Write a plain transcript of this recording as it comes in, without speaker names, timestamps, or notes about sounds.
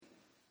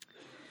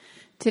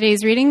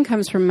Today's reading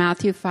comes from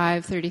Matthew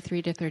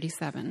 5:33 to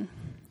 37.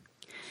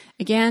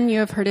 Again, you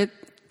have heard it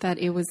that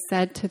it was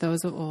said to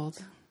those of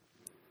old,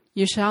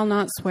 "You shall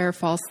not swear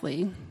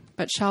falsely,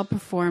 but shall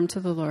perform to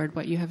the Lord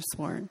what you have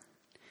sworn."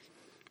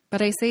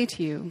 But I say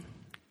to you,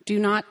 do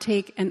not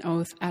take an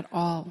oath at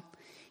all,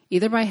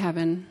 either by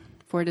heaven,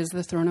 for it is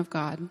the throne of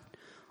God,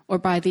 or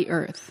by the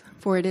earth,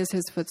 for it is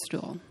his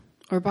footstool,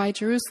 or by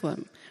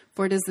Jerusalem,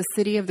 for it is the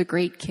city of the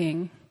great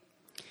King.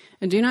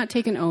 And do not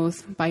take an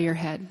oath by your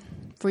head,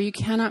 for you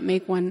cannot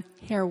make one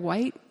hair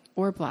white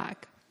or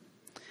black.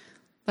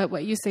 Let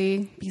what you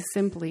say be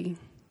simply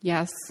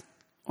yes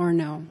or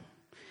no.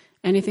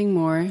 Anything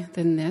more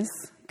than this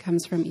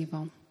comes from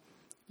evil.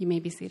 You may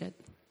be seated.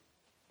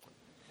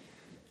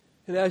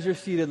 And as you're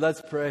seated,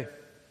 let's pray.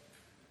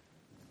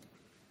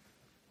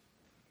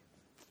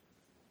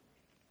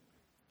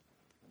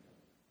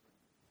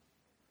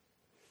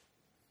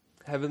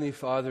 Heavenly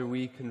Father,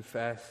 we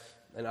confess,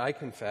 and I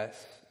confess,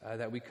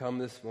 that we come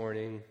this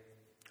morning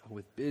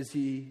with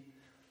busy,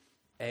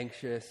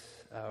 anxious,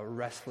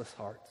 restless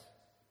hearts.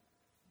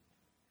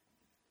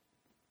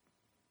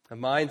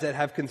 Minds that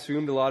have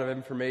consumed a lot of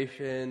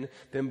information,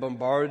 been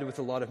bombarded with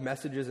a lot of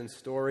messages and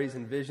stories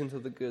and visions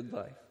of the good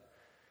life.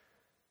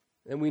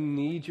 And we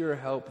need your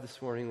help this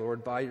morning,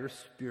 Lord, by your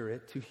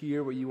Spirit, to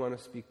hear what you want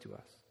to speak to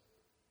us.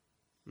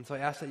 And so I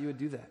ask that you would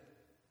do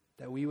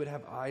that we would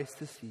have eyes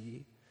to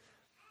see,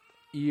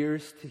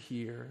 ears to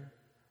hear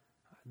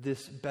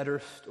this better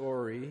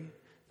story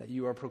that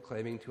you are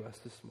proclaiming to us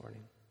this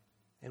morning.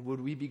 And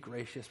would we be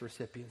gracious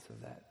recipients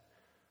of that?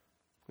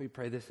 We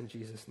pray this in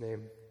Jesus'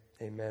 name.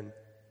 Amen.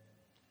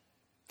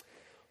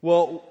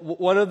 Well,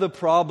 one of the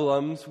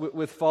problems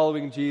with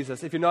following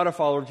Jesus, if you're not a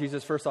follower of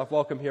Jesus, first off,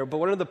 welcome here. But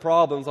one of the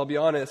problems, I'll be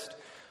honest,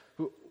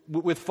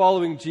 with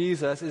following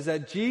Jesus is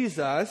that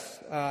Jesus,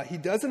 he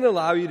doesn't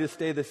allow you to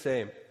stay the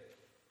same.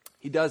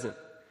 He doesn't.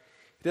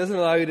 He doesn't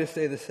allow you to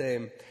stay the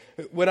same.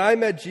 When I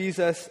met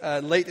Jesus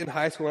late in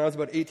high school, when I was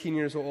about 18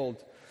 years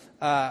old,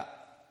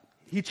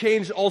 he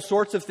changed all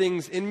sorts of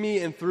things in me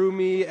and through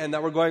me and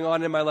that were going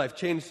on in my life.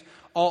 Changed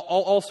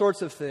all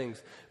sorts of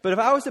things. But if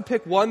I was to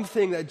pick one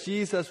thing that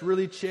Jesus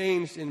really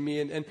changed in me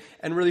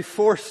and really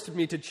forced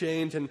me to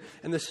change and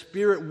the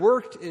Spirit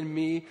worked in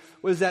me,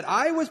 was that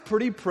I was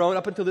pretty prone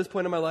up until this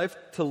point in my life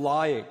to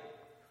lying.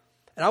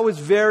 And I was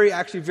very,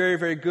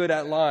 very good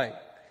at lying.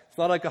 It's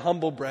not like a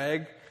humble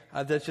brag.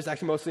 That's just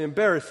actually mostly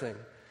embarrassing.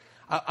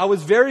 I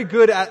was very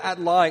good at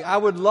lying. I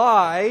would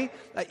lie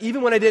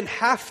even when I didn't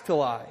have to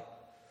lie.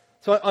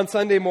 So on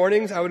Sunday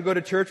mornings, I would go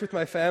to church with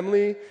my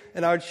family,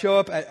 and I would show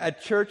up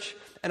at church,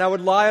 and I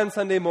would lie on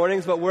Sunday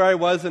mornings about where I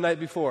was the night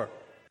before.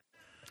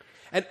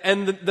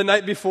 And the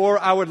night before,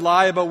 I would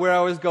lie about where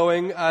I was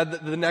going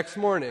the next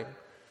morning.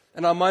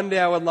 And on Monday,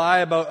 I would lie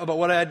about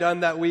what I had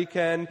done that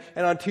weekend.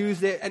 And on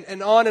Tuesday,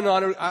 and on and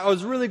on. I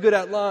was really good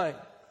at lying.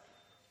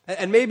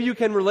 And maybe you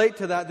can relate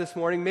to that this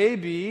morning.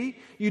 Maybe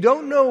you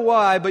don't know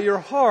why, but your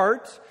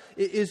heart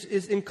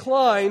is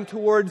inclined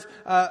towards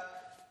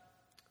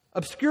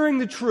obscuring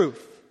the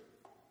truth.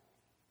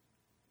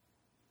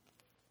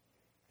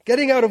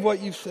 Getting out of what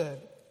you've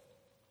said.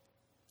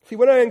 See,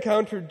 when I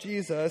encountered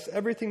Jesus,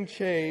 everything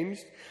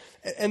changed,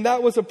 and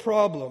that was a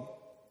problem.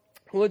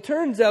 Well, it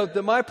turns out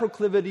that my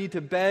proclivity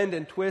to bend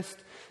and twist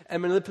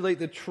and manipulate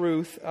the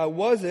truth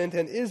wasn't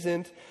and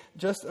isn't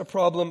just a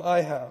problem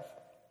I have.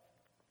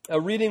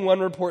 Reading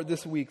one report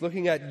this week,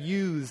 looking at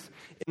youths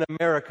in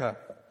America,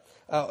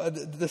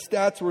 the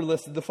stats were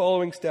listed, the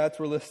following stats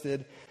were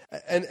listed.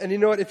 And you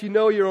know what, if you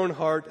know your own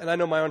heart, and I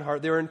know my own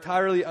heart, they were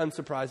entirely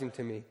unsurprising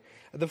to me.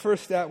 The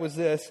first stat was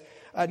this: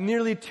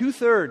 nearly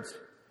 2/3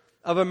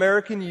 of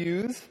American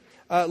youth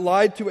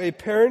lied to a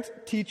parent,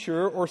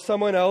 teacher, or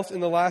someone else in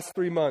the last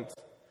 3 months.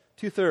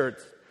 2/3.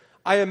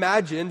 I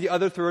imagine the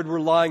other third were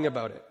lying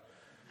about it,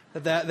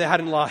 that they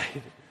hadn't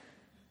lied.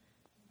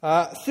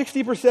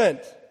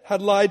 60%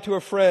 had lied to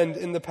a friend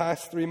in the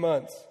past 3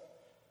 months.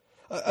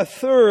 A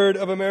third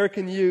of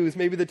American youth,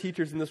 maybe the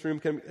teachers in this room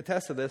can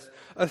attest to this,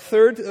 a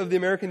third of the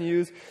American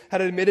youth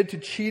had admitted to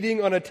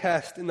cheating on a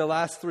test in the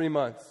last 3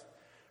 months.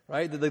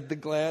 Right? The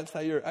glance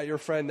at your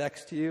friend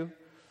next to you.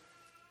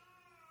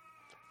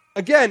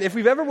 Again, if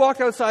we've ever walked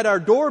outside our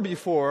door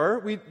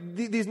before,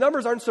 these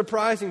numbers aren't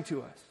surprising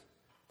to us.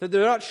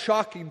 They're not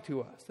shocking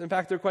to us. In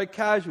fact, they're quite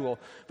casual.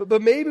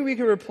 But maybe we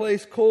can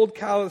replace cold,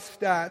 callous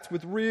stats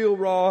with real,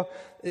 raw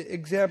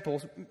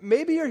examples.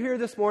 Maybe you're here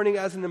this morning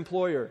as an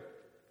employer,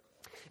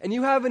 and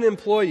you have an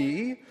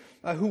employee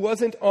who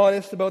wasn't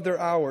honest about their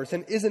hours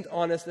and isn't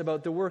honest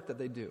about the work that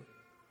they do.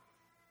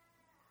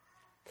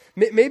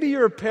 Maybe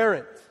you're a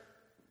parent.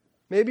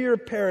 Maybe you're a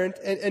parent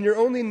and you're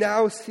only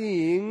now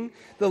seeing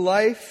the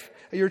life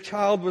your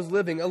child was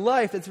living, a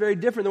life that's very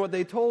different than what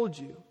they told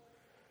you.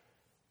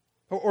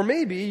 Or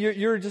maybe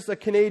you're just a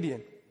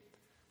Canadian.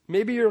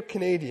 Maybe you're a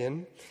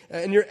Canadian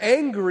and you're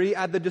angry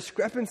at the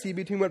discrepancy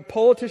between what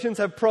politicians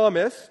have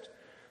promised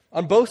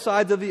on both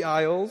sides of the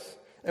aisles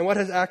and what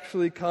has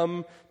actually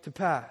come to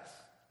pass.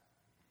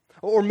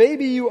 Or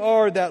maybe you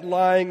are that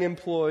lying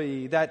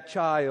employee, that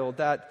child,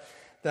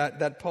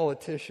 that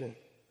politician.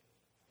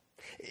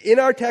 In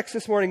our text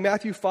this morning,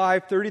 Matthew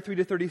 5:33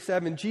 to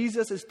 37,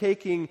 Jesus is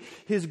taking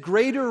his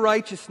greater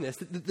righteousness,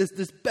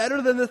 this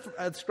better than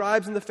the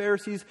scribes and the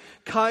Pharisees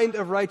kind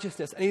of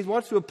righteousness, and he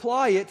wants to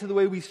apply it to the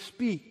way we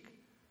speak,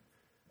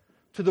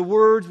 to the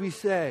words we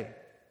say,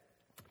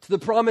 to the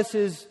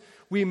promises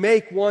we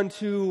make one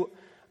to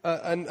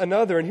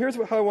another. And here's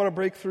how I want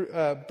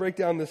to break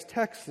down this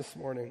text this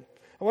morning.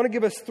 I want to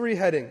give us three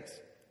headings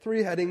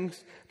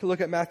to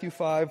look at Matthew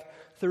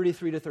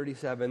 5:33 to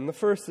 37. The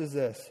first is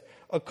this: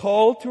 a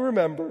call to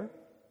remember.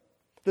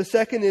 The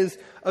second is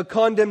a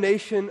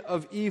condemnation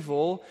of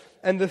evil.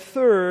 And the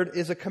third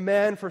is a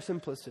command for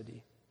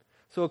simplicity.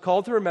 So a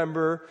call to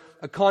remember,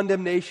 a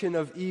condemnation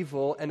of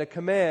evil, and a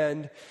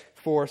command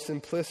for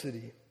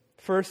simplicity.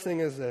 First thing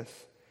is this: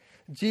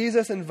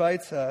 Jesus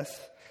invites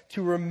us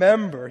to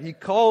remember. He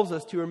calls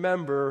us to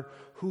remember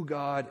who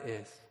God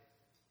is.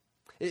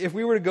 If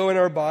we were to go in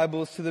our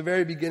Bibles to the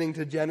very beginning,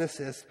 to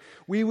Genesis,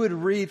 we would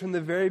read from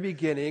the very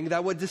beginning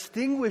that what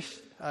distinguished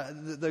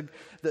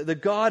the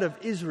God of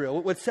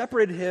Israel, what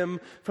separated him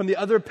from the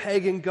other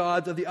pagan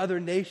gods of the other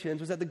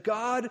nations, was that the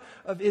God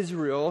of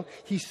Israel,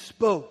 he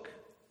spoke.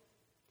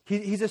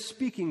 He's a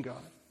speaking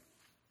God.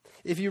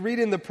 If you read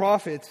in the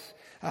prophets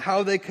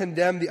how they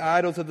condemn the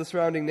idols of the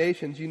surrounding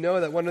nations, you know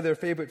that one of their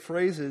favorite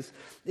phrases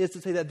is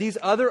to say that these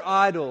other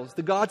idols,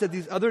 the gods that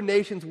these other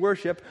nations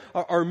worship,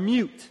 are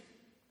mute.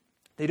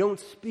 They don't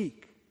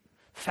speak.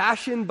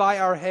 Fashioned by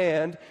our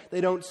hand, they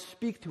don't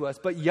speak to us.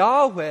 But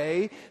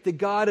Yahweh, the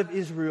God of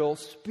Israel,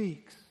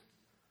 speaks.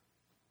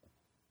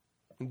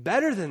 And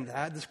better than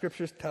that, the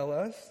scriptures tell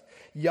us,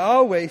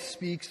 Yahweh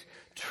speaks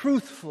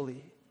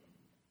truthfully.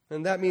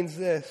 And that means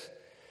this: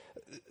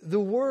 the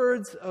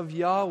words of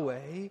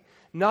Yahweh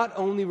not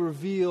only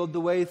revealed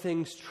the way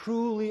things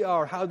truly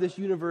are, how this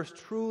universe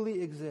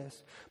truly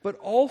exists, but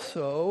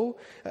also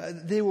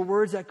they were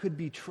words that could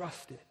be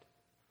trusted,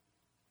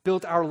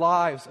 built our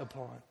lives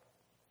upon.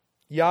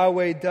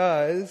 Yahweh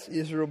does,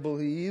 Israel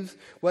believes,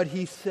 what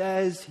he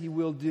says he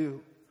will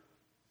do.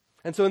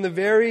 And so in the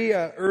very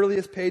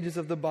earliest pages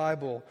of the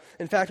Bible,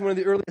 in fact, one of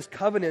the earliest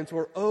covenants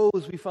or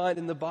oaths we find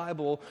in the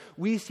Bible,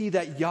 we see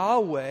that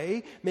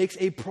Yahweh makes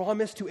a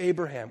promise to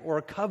Abraham, or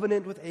a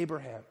covenant with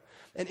Abraham.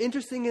 And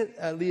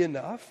interestingly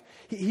enough,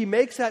 he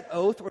makes that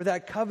oath or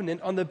that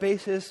covenant on the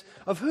basis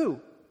of who?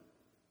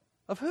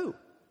 Of who?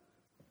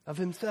 Of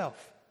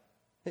himself.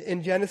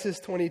 In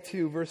Genesis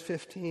 22, verse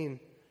 15,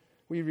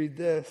 we read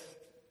this: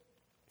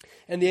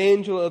 "And the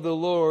angel of the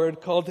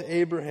Lord called to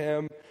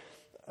Abraham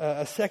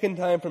a second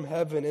time from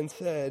heaven and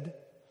said,"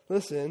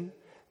 listen,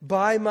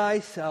 "by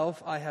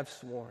myself I have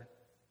sworn."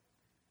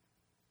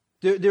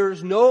 There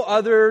is no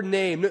other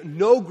name,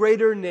 no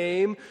greater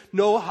name,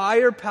 no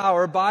higher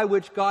power by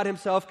which God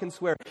himself can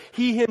swear.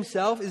 He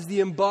himself is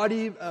the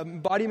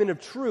embodiment of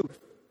truth.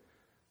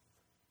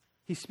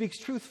 He speaks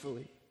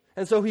truthfully.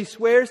 And so he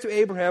swears to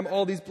Abraham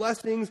all these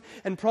blessings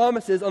and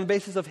promises on the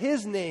basis of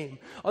his name,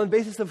 on the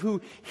basis of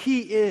who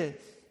he is.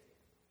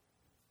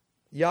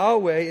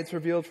 Yahweh, it's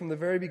revealed from the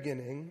very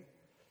beginning,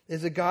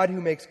 is a God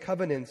who makes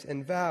covenants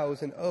and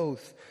vows and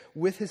oaths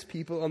with his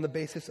people on the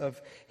basis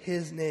of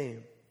his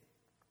name.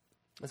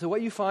 And so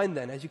what you find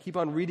then, as you keep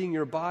on reading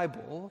your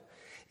Bible,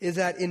 is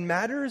that in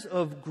matters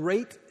of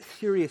great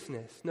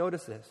seriousness,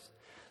 notice this,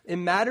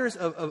 in matters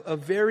of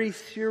very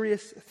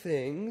serious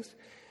things,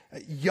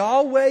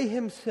 Yahweh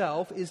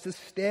himself is the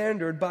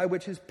standard by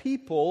which his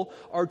people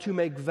are to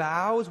make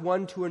vows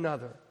one to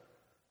another.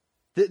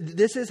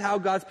 This is how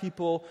God's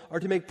people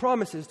are to make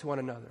promises to one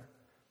another.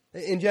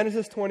 In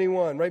Genesis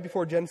 21, right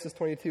before Genesis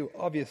 22,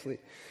 obviously,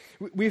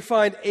 we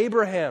find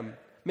Abraham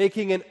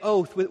making an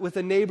oath with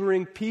a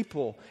neighboring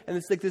people. And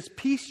it's like this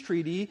peace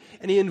treaty,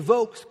 and he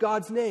invokes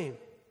God's name.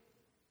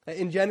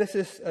 In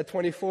Genesis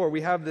 24,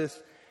 we have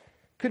this,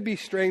 could be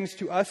strange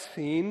to us,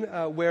 scene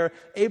where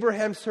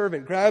Abraham's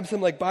servant grabs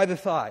him like by the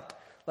thigh,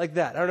 like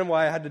that. I don't know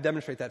why I had to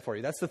demonstrate that for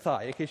you. That's the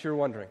thigh, in case you're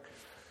wondering.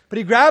 But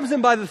he grabs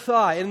him by the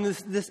thigh, and in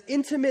this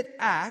intimate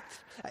act,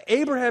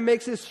 Abraham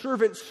makes his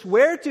servant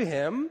swear to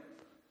him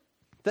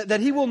that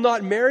he will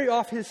not marry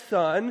off his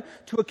son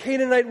to a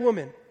Canaanite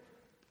woman.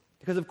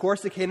 Because, of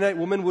course, the Canaanite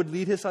woman would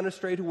lead his son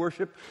astray to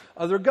worship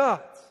other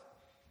gods.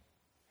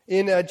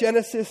 In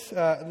Genesis,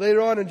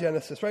 later on in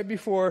Genesis, right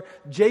before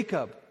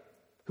Jacob,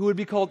 who would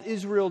be called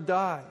Israel,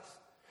 dies,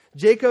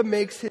 Jacob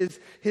makes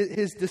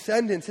his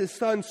descendants, his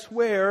sons,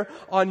 swear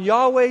on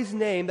Yahweh's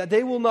name that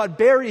they will not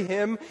bury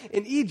him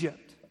in Egypt.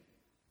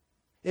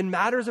 In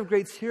matters of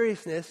great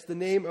seriousness, the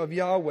name of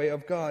Yahweh,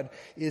 of God,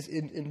 is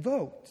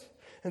invoked.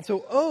 And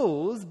so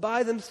oaths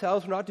by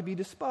themselves are not to be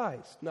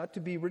despised, not to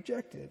be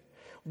rejected.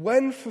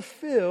 When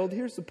fulfilled,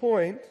 here's the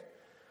point,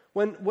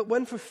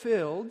 when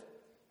fulfilled,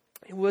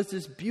 it was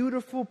this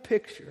beautiful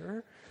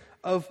picture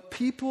of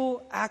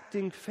people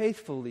acting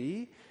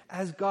faithfully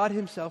as God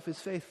himself is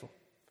faithful.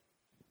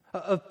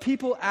 Of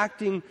people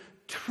acting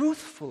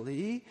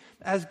truthfully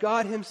as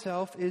God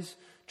himself is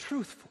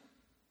truthful.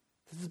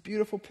 This is a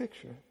beautiful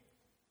picture.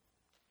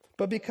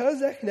 But because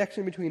that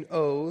connection between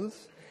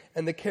oaths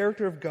and the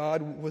character of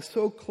God was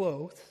so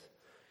close,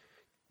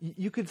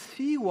 you could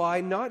see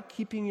why not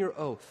keeping your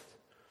oath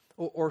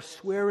or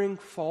swearing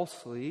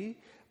falsely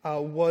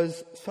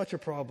was such a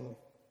problem.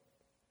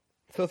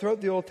 So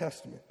throughout the Old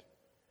Testament,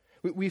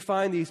 we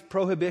find these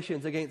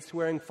prohibitions against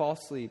swearing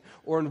falsely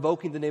or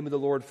invoking the name of the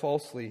Lord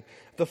falsely.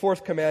 The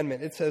fourth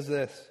commandment, it says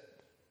this: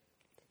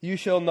 "You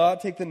shall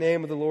not take the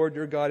name of the Lord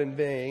your God in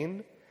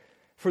vain,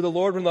 for the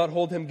Lord will not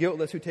hold him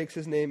guiltless who takes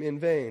his name in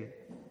vain."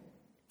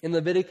 In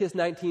Leviticus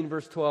 19,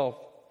 verse 12,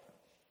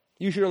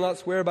 "You shall not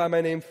swear by my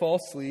name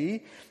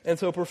falsely, and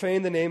so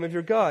profane the name of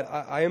your God.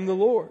 I am the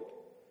Lord."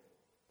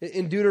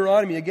 In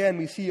Deuteronomy, again,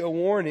 we see a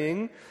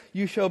warning: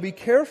 "You shall be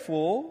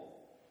careful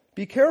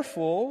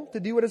to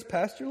do what has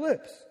passed your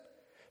lips,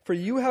 for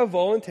you have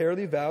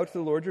voluntarily vowed to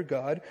the Lord your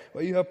God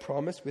what you have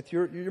promised with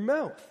your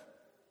mouth."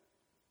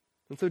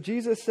 And so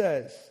Jesus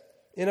says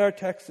in our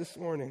text this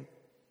morning,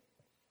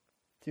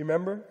 do you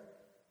remember?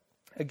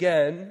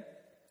 Again,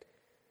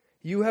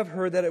 "You have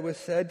heard that it was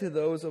said to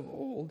those of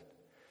old,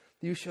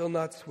 'You shall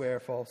not swear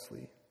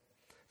falsely,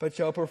 but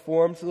shall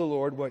perform to the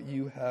Lord what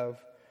you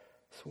have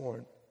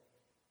sworn.'"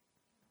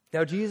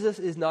 Now, Jesus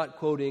is not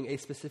quoting a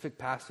specific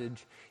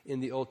passage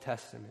in the Old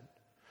Testament.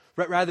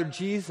 Rather,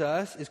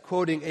 Jesus is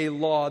quoting a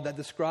law that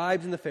the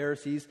scribes and the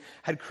Pharisees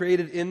had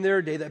created in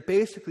their day that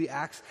basically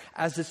acts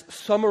as this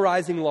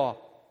summarizing law,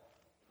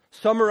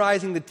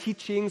 summarizing the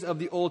teachings of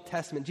the Old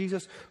Testament.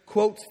 Jesus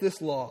quotes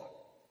this law.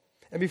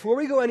 And before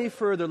we go any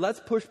further, let's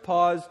push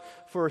pause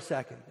for a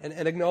second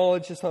and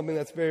acknowledge just something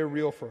that's very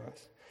real for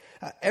us.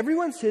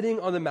 Everyone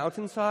sitting on the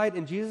mountainside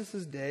in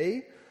Jesus'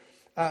 day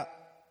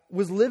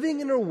was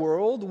living in a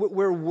world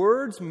where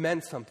words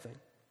meant something,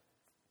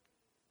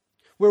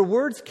 where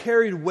words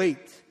carried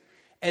weight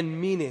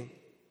and meaning.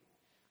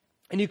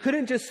 And you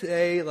couldn't just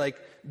say, like,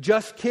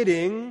 "just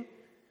kidding,"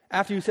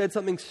 after you said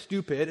something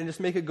stupid and just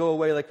make it go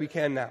away like we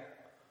can now.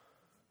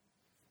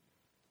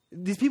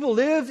 These people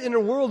lived in a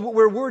world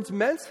where words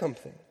meant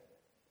something.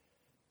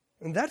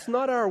 And that's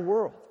not our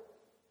world.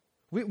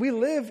 We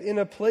live in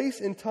a place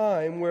in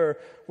time where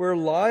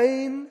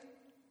lying,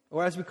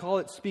 or as we call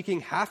it,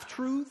 speaking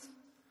half-truth,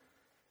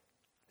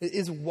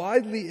 is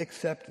widely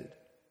accepted.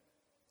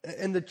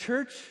 And the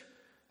church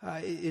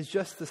is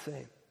just the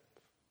same.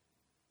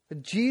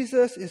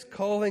 Jesus is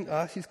calling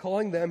us, he's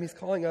calling them, he's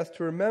calling us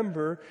to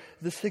remember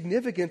the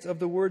significance of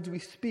the words we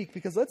speak.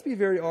 Because let's be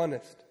very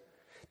honest.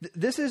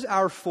 This is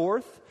our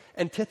fourth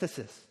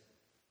antithesis.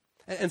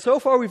 And so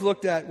far we've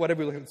looked at, what have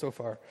we looked at so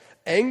far?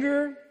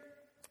 Anger,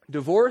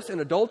 divorce and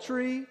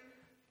adultery,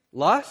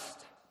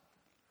 lust,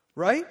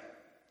 right?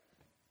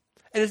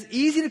 And it's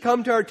easy to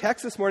come to our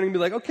text this morning and be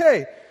like,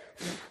 okay,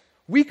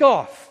 week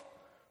off,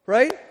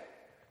 right?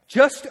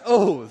 Just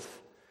oath,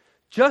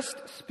 just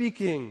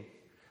speaking.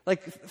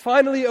 Like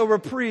finally a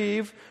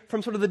reprieve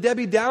from sort of the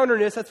Debbie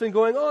Downerness that's been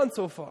going on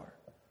so far.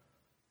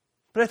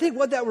 But I think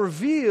what that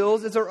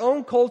reveals is our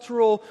own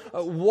cultural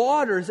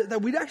waters,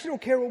 that we actually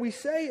don't care what we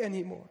say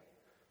anymore.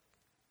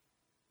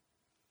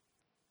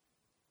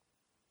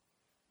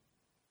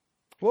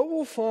 What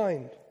we'll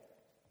find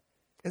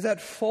is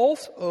that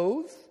false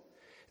oaths,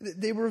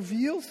 they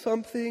reveal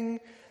something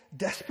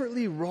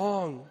desperately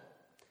wrong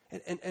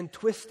and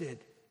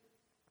twisted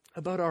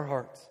about our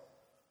hearts.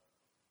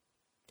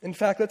 In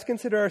fact, let's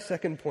consider our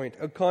second point,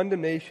 a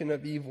condemnation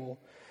of evil.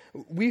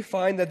 We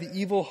find that the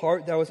evil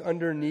heart that was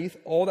underneath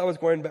all that was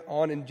going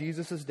on in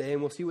Jesus' day,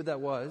 and we'll see what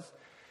that was,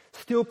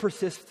 still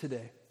persists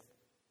today.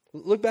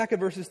 Look back at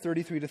verses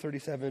 33 to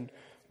 37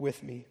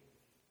 with me.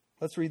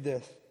 Let's read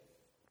this.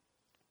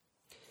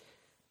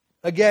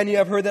 "Again, you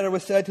have heard that it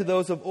was said to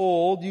those of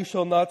old, 'You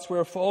shall not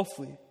swear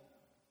falsely,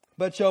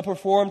 but shall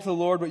perform to the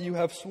Lord what you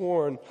have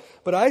sworn.'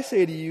 But I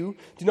say to you,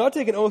 do not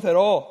take an oath at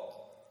all,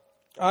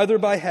 either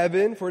by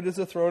heaven, for it is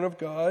the throne of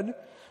God,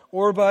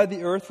 or by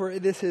the earth, for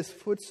it is his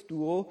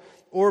footstool,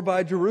 or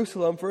by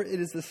Jerusalem, for it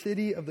is the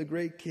city of the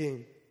great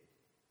King.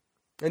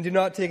 And do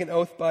not take an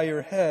oath by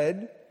your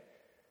head,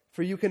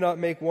 for you cannot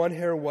make one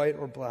hair white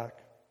or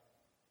black.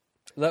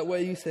 Let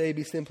what you say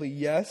be simply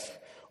yes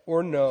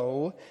or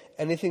no.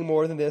 Anything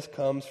more than this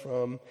comes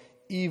from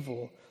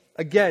evil."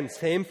 Again,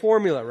 same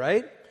formula,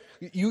 right?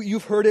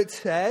 You've heard it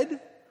said,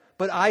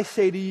 but I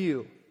say to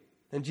you.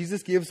 And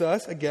Jesus gives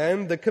us,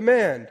 again, the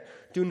command.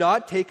 Do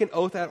not take an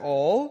oath at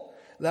all.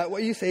 Let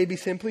what you say be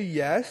simply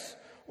yes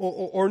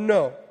or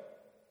no.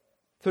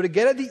 So to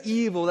get at the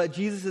evil that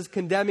Jesus is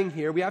condemning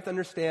here, we have to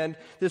understand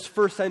this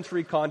first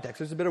century context.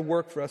 There's a bit of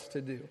work for us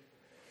to do.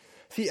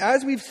 See,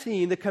 as we've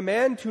seen, the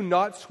command to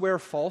not swear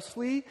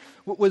falsely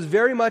was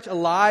very much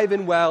alive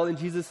and well in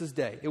Jesus'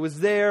 day. It was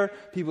there.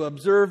 People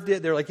observed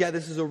it. They're like, yeah,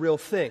 this is a real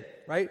thing,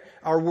 right?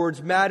 Our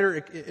words matter.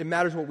 It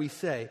matters what we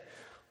say.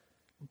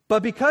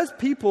 But because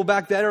people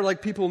back then are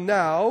like people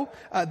now,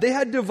 they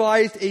had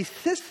devised a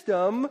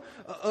system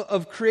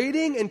of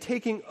creating and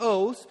taking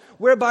oaths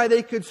whereby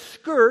they could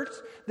skirt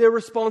their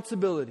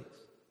responsibilities.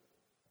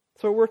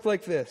 So it worked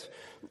like this.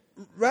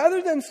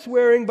 Rather than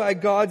swearing by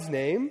God's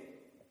name,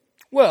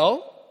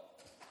 well,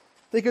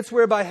 they could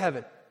swear by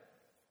heaven.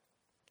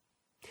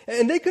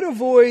 And they could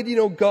avoid,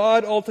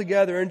 God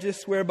altogether and just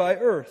swear by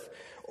earth.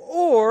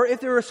 Or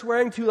if they were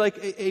swearing to like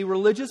a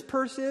religious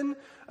person,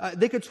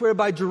 they could swear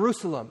by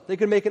Jerusalem. They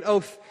could make an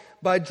oath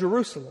by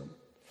Jerusalem.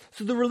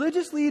 So the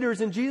religious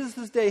leaders in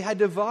Jesus' day had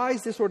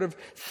devised this sort of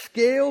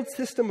scaled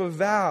system of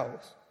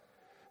vows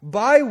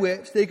by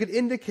which they could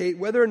indicate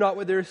whether or not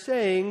what they're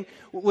saying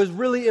was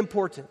really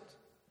important.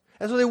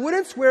 And so they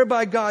wouldn't swear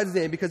by God's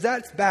name because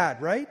that's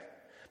bad, right?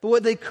 But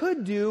what they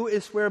could do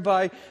is swear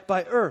by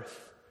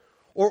earth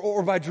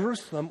or by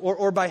Jerusalem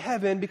or by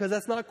heaven, because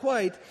that's not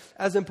quite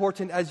as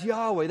important as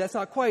Yahweh. That's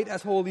not quite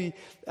as holy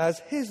as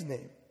His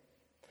name.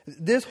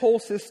 This whole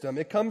system,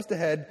 it comes to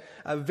head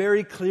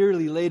very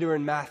clearly later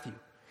in Matthew.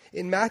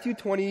 In Matthew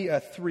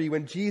 23,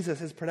 when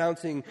Jesus is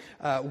pronouncing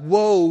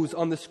woes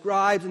on the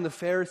scribes and the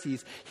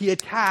Pharisees, He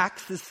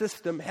attacks the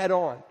system head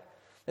on.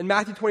 In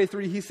Matthew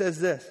 23, He says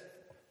this,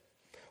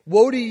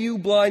 "Woe to you,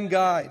 blind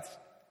guides,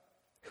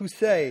 who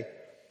say,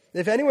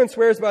 if anyone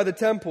swears by the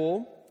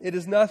temple, it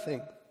is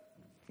nothing.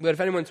 But if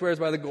anyone swears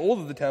by the gold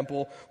of the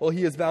temple, well,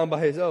 he is bound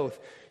by his oath.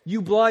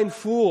 You blind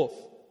fools,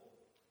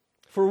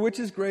 for which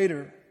is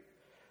greater,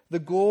 the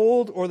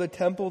gold or the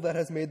temple that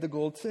has made the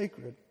gold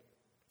sacred?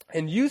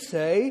 And you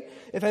say,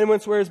 if anyone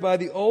swears by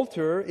the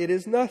altar, it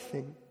is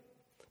nothing.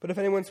 But if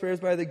anyone swears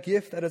by the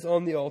gift that is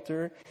on the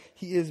altar,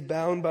 he is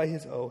bound by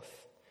his oath.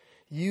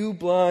 You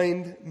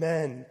blind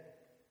men,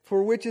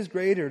 for which is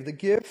greater, the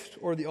gift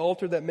or the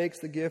altar that makes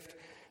the gift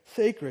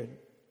sacred?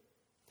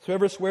 So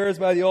whoever swears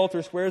by the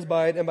altar swears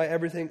by it and by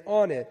everything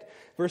on it."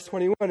 Verse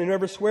 21, "And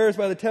whoever swears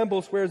by the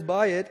temple swears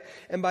by it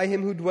and by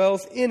him who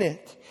dwells in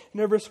it. And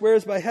whoever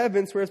swears by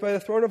heaven swears by the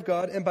throne of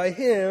God and by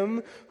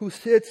him who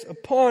sits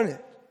upon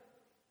it."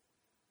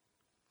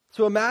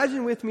 So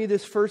imagine with me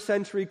this first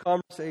century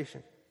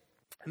conversation.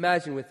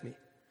 Imagine with me.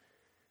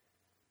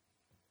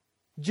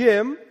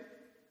 Jim,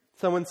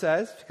 someone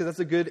says, because that's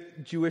a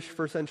good Jewish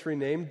first century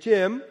name.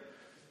 Jim,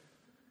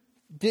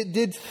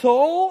 did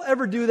Saul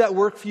ever do that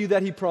work for you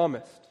that he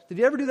promised? Did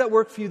he ever do that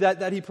work for you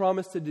that he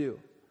promised to do?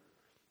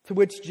 To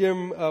which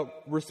Jim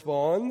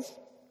responds,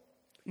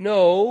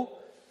 "No,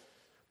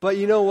 but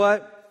you know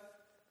what?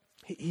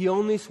 He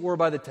only swore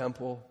by the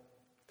temple.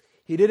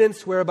 He didn't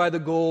swear by the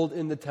gold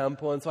in the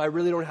temple, and so I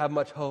really don't have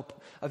much hope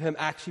of him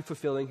actually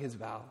fulfilling his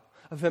vow,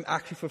 of him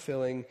actually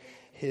fulfilling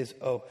his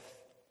oath."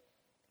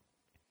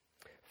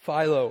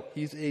 Philo,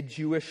 he's a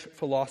Jewish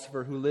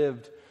philosopher who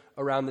lived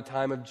around the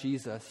time of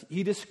Jesus.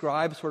 He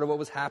describes sort of what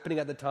was happening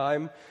at the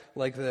time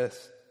like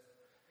this: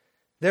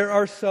 "There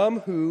are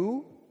some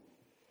who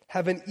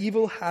have an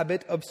evil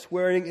habit of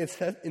swearing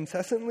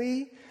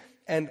incessantly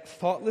and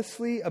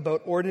thoughtlessly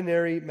about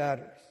ordinary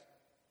matters."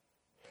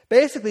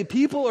 Basically,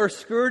 people are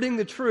skirting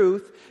the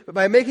truth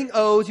by making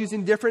oaths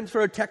using different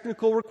sort of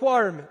technical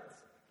requirements.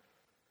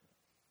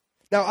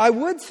 Now, I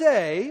would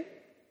say,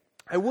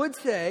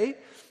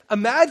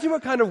 imagine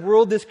what kind of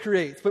world this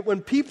creates, but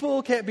when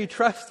people can't be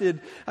trusted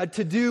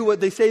to do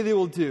what they say they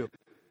will do.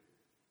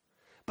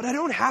 But I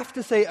don't have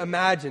to say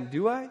imagine,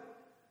 do I?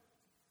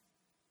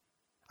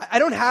 I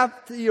don't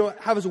have to,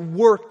 have us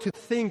work to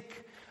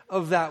think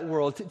of that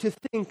world, to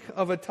think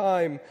of a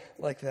time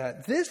like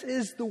that. This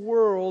is the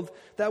world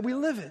that we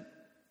live in.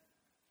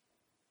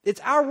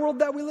 It's our world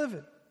that we live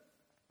in.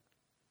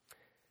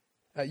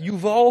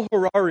 Yuval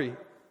Harari,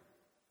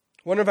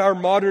 one of our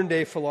modern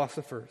day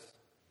philosophers,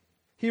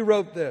 he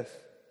wrote this: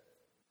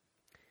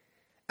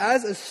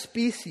 "As a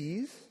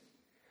species,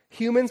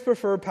 humans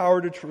prefer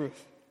power to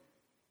truth.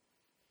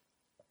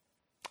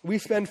 We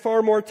spend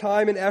far more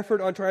time and effort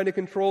on trying to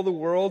control the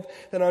world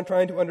than on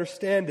trying to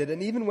understand it.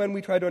 And even when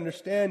we try to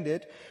understand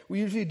it,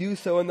 we usually do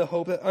so in the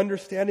hope that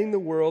understanding the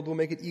world will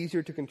make it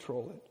easier to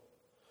control it.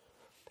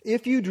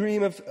 If you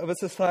dream of a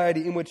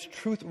society in which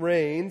truth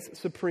reigns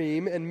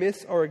supreme and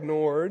myths are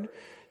ignored,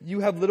 you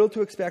have little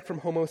to expect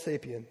from Homo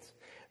sapiens.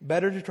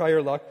 Better to try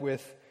your luck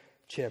with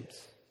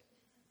chimps."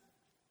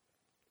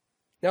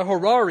 Now,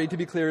 Harari, to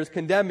be clear, is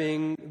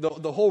condemning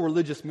the whole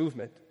religious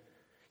movement.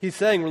 He's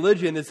saying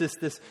religion is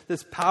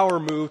this power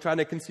move trying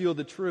to conceal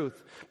the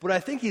truth. What I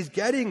think he's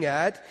getting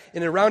at,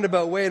 in a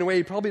roundabout way, in a way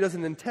he probably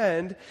doesn't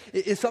intend,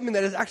 is something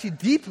that is actually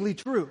deeply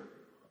true.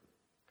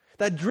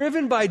 That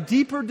driven by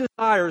deeper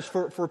desires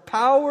for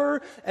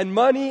power and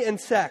money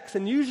and sex,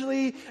 and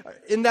usually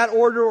in that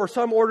order or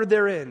some order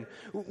therein,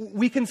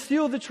 we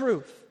conceal the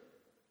truth.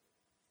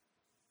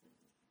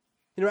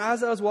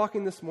 As I was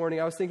walking this morning,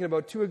 I was thinking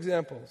about two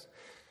examples.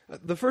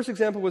 The first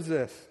example was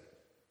this.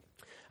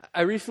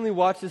 I recently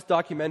watched this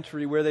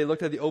documentary where they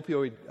looked at the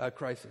opioid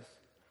crisis.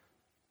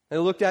 And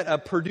they looked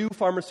at Purdue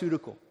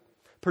Pharmaceutical.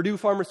 Purdue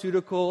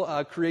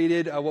Pharmaceutical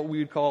created what we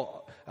would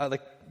call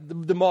like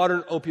the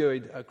modern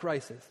opioid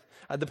crisis.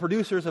 The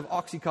producers of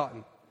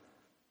OxyContin.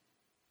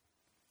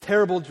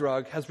 Terrible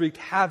drug, has wreaked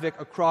havoc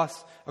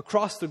across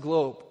the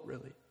globe,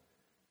 really.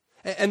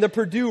 And the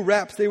Purdue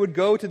reps, they would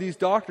go to these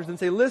doctors and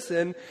say,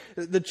 "Listen,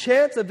 the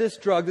chance of this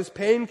drug, this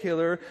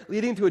painkiller,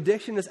 leading to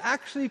addiction is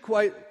actually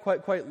quite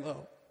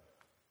low."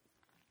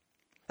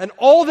 And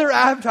all their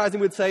advertising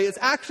would say, "It's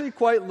actually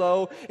quite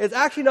low. It's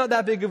actually not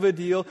that big of a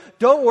deal.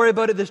 Don't worry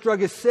about it. This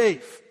drug is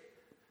safe."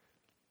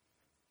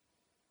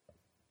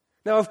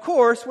 Now, of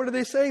course, what are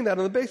they saying that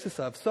on the basis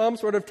of? Some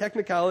sort of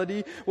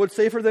technicality. What's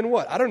safer than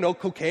what? I don't know,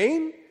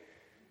 cocaine?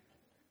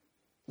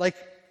 Like,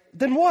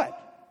 then what?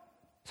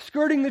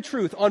 Skirting the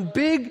truth on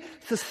big,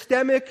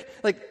 systemic,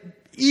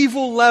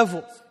 evil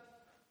levels.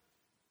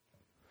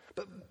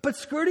 But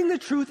skirting the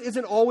truth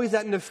isn't always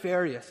that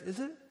nefarious, is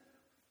it?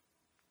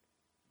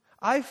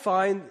 I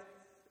find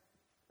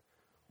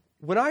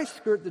when I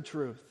skirt the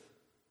truth,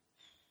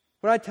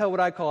 when I tell what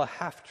I call a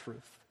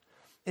half-truth,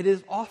 it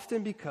is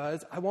often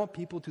because I want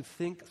people to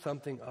think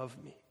something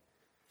of me.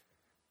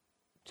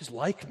 Just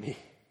like me.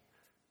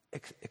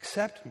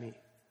 Accept me.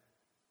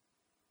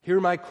 Hear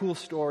my cool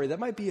story that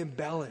might be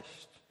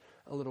embellished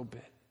a little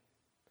bit.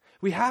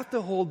 We have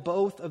to hold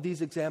both of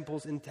these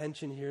examples in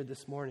tension here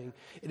this morning.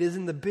 It is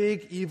in the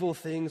big evil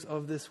things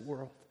of this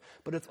world,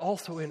 but it's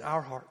also in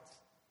our hearts,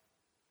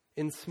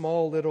 in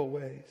small little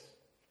ways.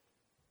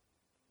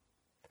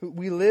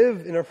 We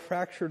live in a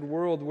fractured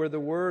world where the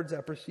words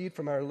that proceed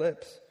from our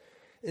lips,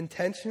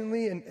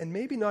 intentionally and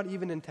maybe not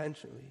even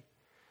intentionally,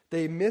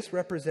 they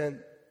misrepresent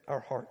our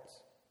hearts.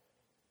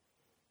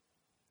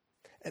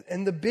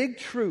 And the big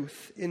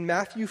truth in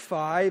Matthew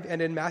 5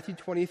 and in Matthew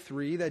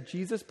 23 that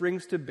Jesus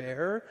brings to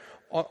bear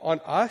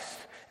on us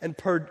and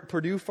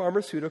Purdue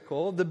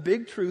Pharmaceutical, the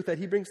big truth that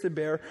he brings to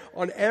bear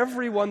on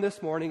everyone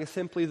this morning is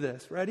simply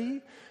this.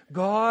 Ready?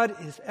 God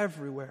is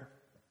everywhere.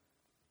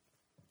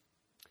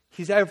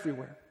 He's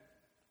everywhere.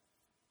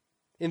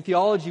 In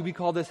theology, we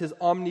call this his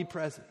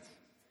omnipresence.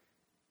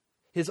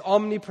 His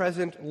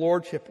omnipresent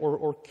lordship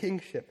or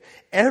kingship.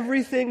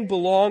 Everything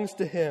belongs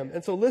to him.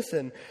 And so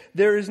listen,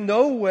 there is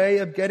no way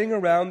of getting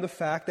around the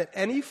fact that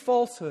any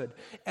falsehood,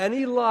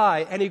 any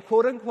lie, any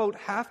quote-unquote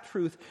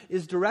half-truth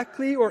is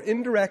directly or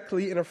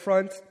indirectly an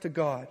affront to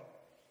God.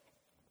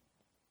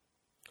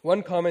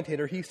 One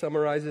commentator, he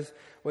summarizes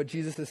what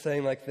Jesus is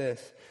saying like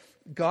this.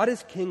 God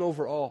is king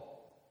over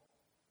all.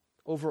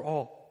 Over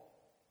all.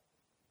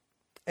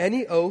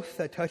 Any oath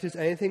that touches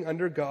anything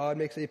under God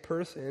makes a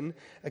person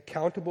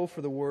accountable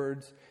for the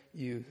words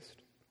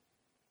used.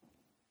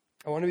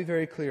 I want to be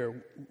very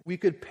clear. We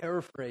could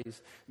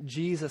paraphrase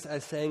Jesus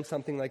as saying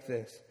something like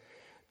this.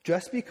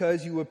 Just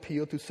because you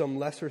appeal to some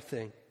lesser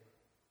thing,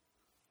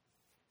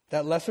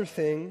 that lesser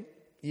thing,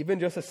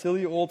 even just a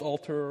silly old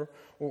altar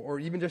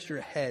or even just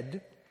your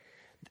head,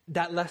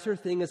 that lesser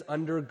thing is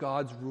under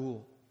God's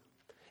rule.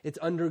 It's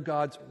under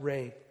God's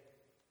reign.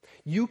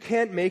 You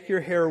can't make your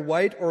hair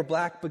white or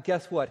black, but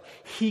guess what?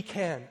 He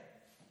can.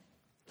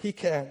 He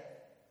can.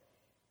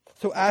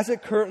 So as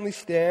it currently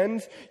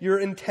stands, you're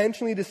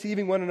intentionally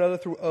deceiving one another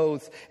through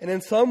oaths. And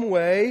in some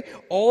way,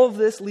 all of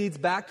this leads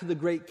back to the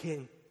great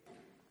king.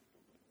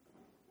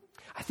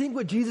 I think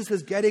what Jesus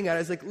is getting at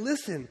is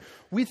listen,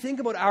 we think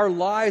about our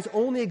lives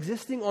only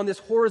existing on this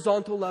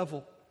horizontal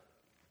level.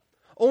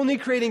 Only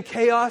creating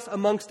chaos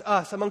amongst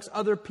us, amongst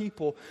other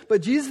people.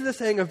 But Jesus is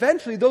saying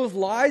eventually those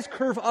lies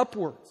curve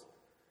upwards.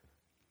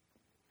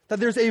 That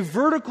there's a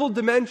vertical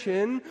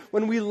dimension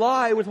when we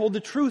lie and withhold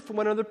the truth from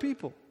one other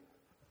people.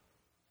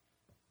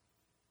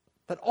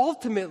 That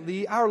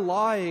ultimately our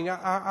lying,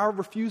 our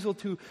refusal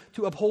to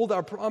uphold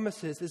our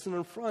promises is an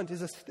affront,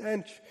 is a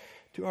stench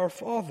to our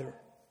Father.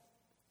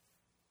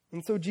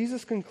 And so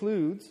Jesus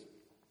concludes,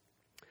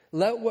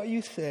 let what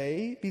you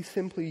say be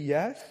simply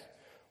yes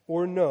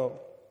or no.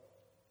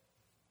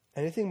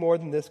 Anything more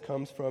than this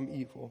comes from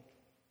evil.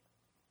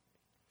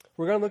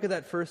 We're going to look at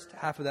that first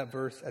half of that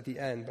verse at the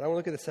end, but I want to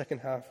look at the second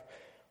half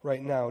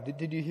right now.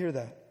 Did you hear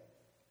that?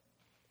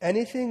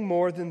 Anything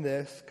more than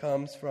this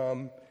comes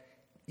from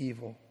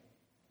evil.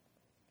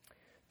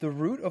 The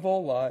root of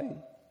all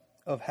lying,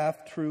 of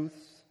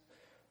half-truths,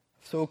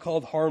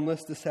 so-called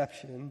harmless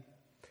deception,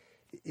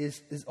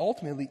 is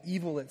ultimately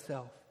evil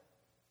itself.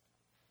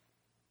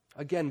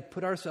 Again,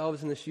 put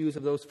ourselves in the shoes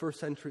of those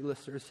first century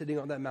listeners sitting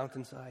on that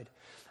mountainside.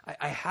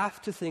 I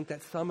have to think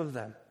that some of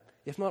them,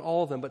 if not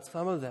all of them, but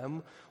some of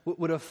them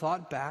would have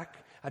thought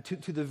back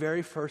to the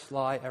very first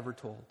lie ever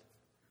told.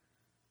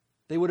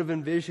 They would have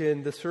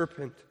envisioned the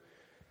serpent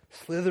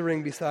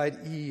slithering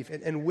beside Eve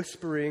and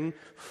whispering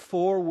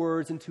 4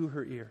 words into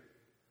her ear.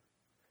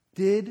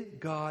 Did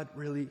God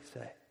really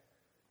say?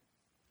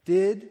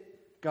 Did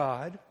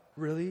God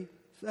really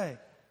say?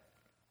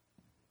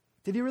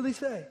 Did he really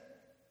say?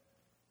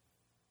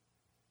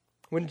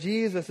 When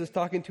Jesus is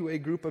talking to a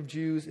group of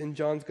Jews in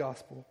John's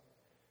Gospel,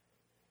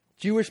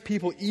 Jewish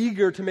people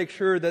eager to make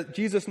sure that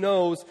Jesus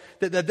knows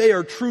that they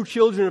are true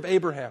children of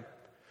Abraham,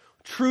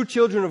 true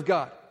children of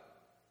God.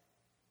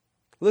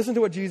 Listen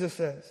to what Jesus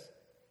says.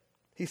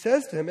 He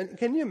says to him, and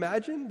can you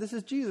imagine? This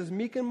is Jesus,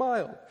 meek and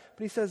mild.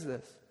 But he says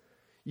this,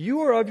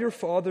 you are of your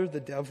father the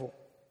devil,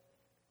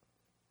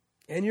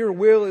 and your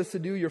will is to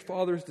do your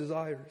father's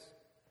desires.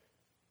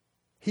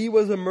 He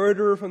was a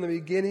murderer from the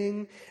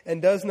beginning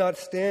and does not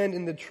stand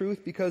in the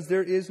truth because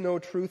there is no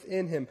truth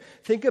in him.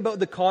 Think about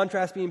the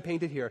contrast being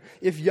painted here.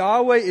 If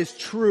Yahweh is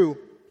true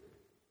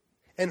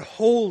and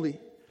holy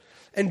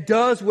and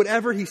does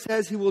whatever he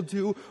says he will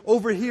do,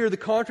 over here the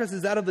contrast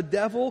is that of the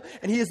devil,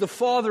 and he is the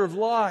father of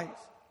lies.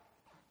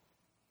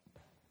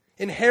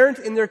 Inherent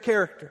in their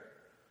character.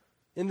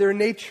 In their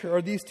nature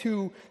are these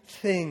two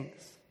things.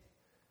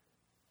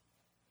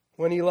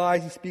 When he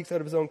lies, he speaks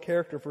out of his own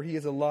character, for he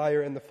is a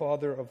liar and the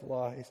father of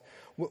lies.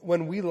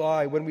 When we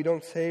lie, when we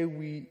don't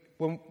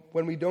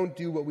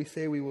do what we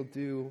say we will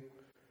do,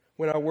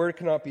 when our word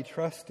cannot be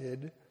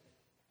trusted,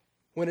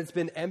 when it's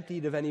been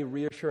emptied of any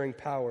reassuring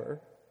power,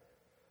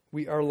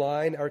 we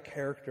align our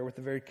character with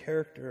the very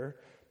character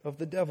of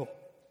the devil.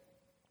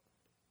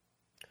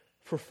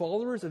 For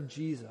followers of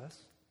Jesus,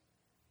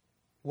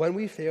 when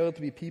we fail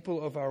to be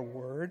people of our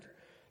word,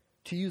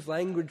 to use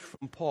language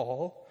from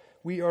Paul,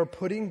 we are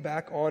putting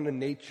back on a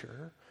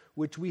nature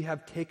which we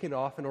have taken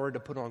off in order to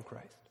put on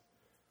Christ.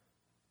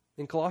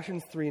 In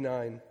Colossians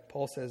 3:9,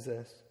 Paul says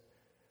this,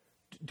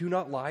 do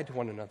not lie to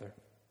one another.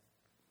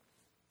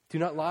 Do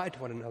not lie to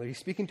one another. He's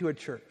speaking to a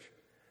church.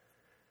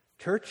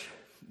 Church,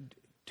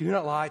 do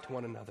not lie to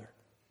one another,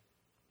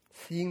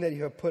 seeing that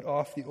you have put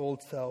off the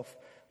old self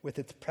with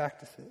its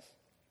practices.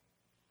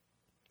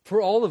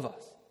 For all of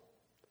us,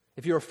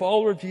 if you're a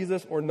follower of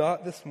Jesus or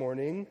not this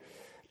morning,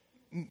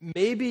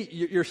 maybe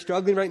you're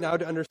struggling right now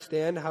to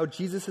understand how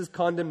Jesus'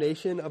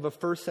 condemnation of a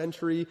first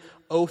century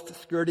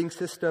oath-skirting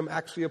system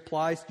actually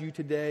applies to you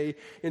today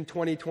in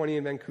 2020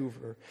 in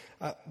Vancouver.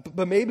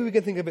 But maybe we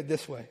can think of it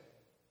this way.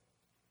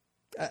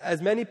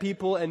 As many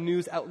people and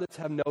news outlets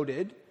have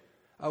noted,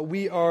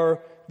 we are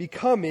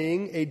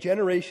becoming a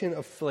generation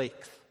of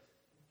flakes.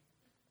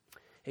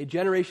 A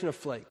generation of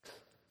flakes.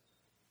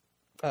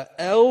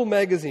 Elle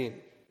Magazine,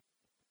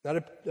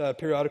 not a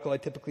periodical I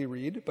typically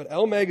read, but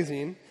Elle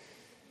Magazine,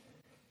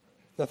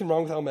 nothing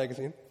wrong with Elle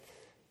Magazine,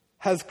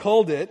 has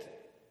called it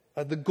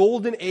the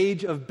golden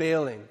age of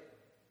bailing.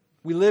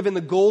 We live in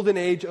the golden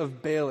age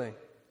of bailing.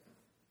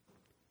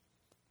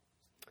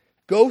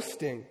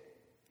 Ghosting.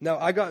 Now,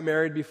 I got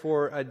married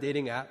before a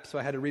dating app, so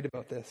I had to read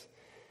about this.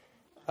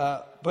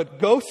 But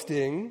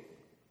ghosting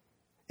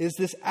is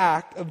this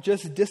act of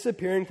just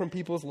disappearing from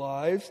people's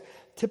lives,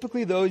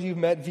 typically those you've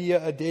met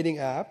via a dating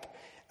app.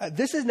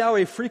 This is now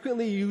a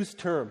frequently used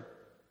term,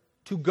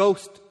 to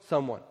ghost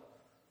someone.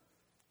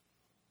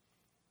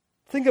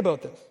 Think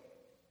about this.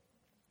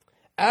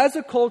 As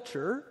a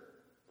culture,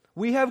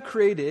 we have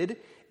created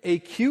a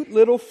cute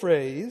little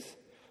phrase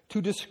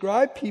to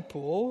describe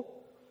people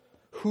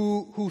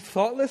who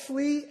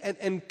thoughtlessly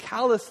and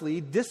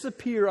callously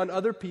disappear on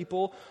other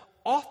people,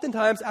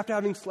 oftentimes after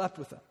having slept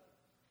with them.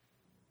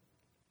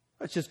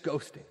 That's just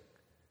ghosting.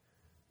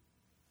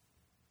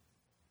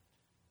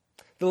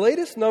 The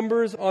latest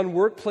numbers on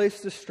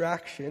workplace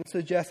distraction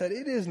suggest that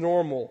it is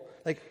normal,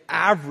 like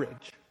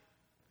average,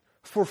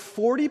 for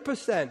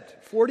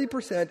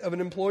 40% of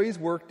an employee's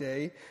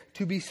workday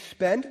to be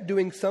spent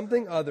doing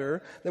something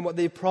other than what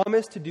they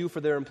promised to do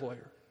for their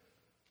employer.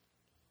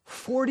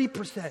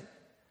 40%.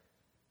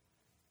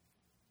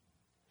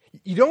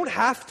 You don't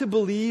have to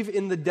believe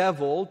in the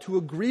devil to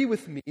agree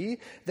with me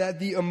that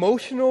the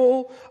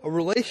emotional,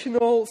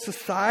 relational,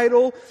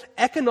 societal,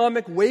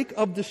 economic wake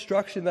of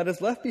destruction that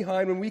is left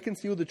behind when we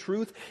conceal the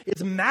truth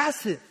is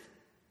massive.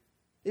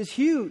 It's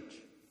huge.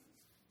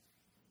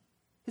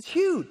 It's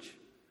huge.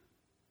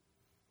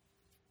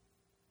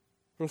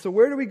 And so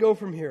where do we go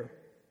from here?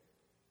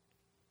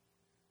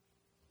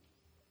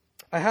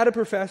 I had a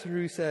professor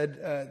who said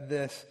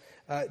this,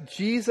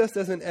 Jesus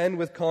doesn't end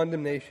with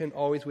condemnation,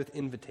 always with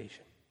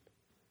invitation.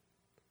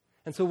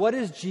 And so what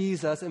is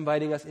Jesus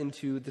inviting us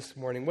into this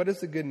morning? What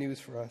is the good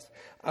news for us?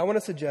 I want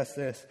to suggest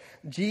this.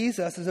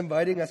 Jesus is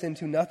inviting us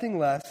into nothing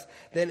less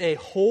than a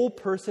whole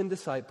person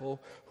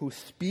disciple who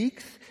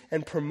speaks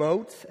and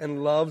promotes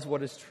and loves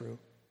what is true.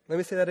 Let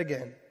me say that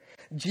again.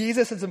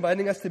 Jesus is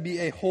inviting us to be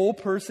a whole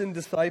person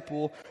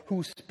disciple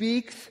who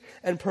speaks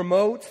and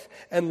promotes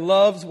and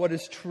loves what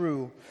is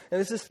true. And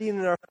this is seen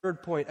in our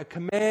third point, a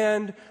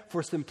command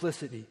for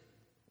simplicity.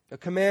 A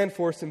command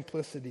for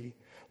simplicity.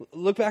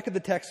 Look back at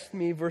the text with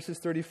me, verses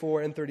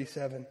 34 and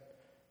 37.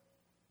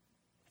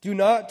 Do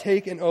not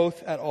take an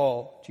oath at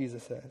all,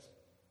 Jesus says.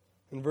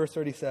 In verse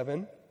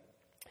 37,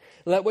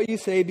 let what you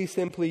say be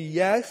simply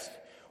yes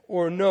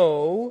or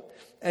no.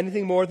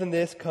 Anything more than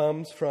this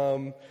comes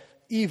from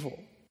evil.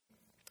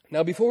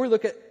 Now, before we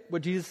look at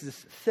what Jesus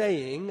is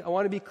saying, I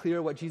want to be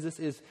clear what Jesus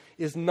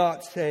is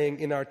not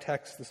saying in our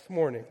text this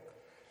morning.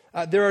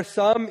 There are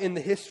some in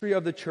the history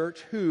of the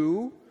church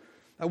who,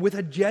 with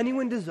a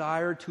genuine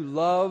desire to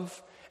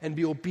love and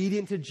be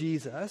obedient to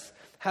Jesus,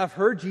 have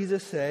heard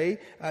Jesus say,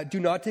 do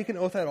not take an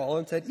oath at all,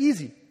 and said,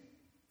 easy.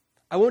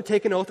 I won't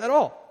take an oath at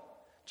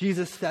all.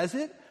 Jesus says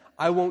it,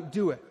 I won't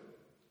do it.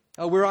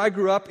 Where I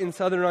grew up in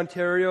southern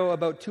Ontario,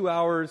 about 2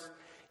 hours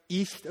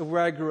east of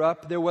where I grew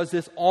up, there was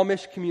this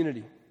Amish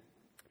community.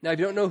 Now, if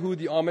you don't know who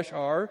the Amish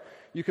are,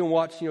 you can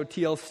watch,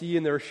 TLC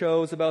and there are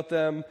shows about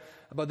them,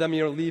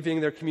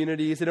 leaving their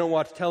communities. They don't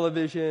watch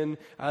television.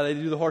 They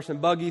do the horse and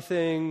buggy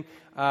thing.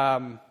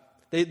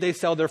 They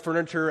sell their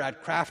furniture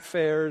at craft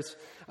fairs.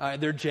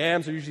 Their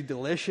jams are usually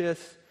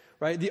delicious,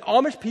 right? The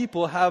Amish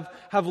people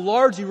have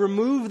largely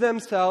removed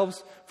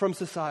themselves from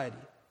society.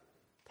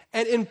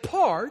 And in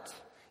part,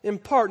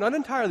 not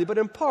entirely, but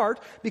in part,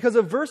 because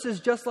of verses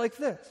just like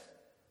this.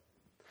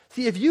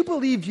 See, if you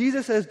believe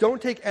Jesus says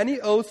don't take any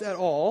oaths at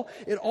all,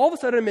 it all of a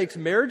sudden makes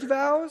marriage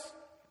vows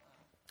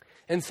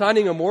and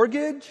signing a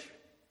mortgage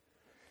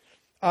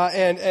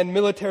and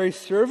military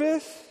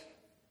service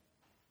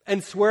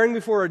and swearing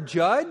before a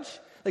judge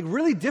like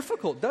really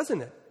difficult,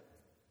 doesn't it?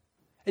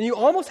 And you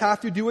almost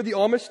have to do what the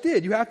Amish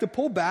did. You have to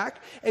pull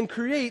back and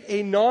create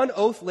a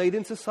non-oath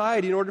laden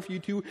society in order for you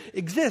to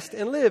exist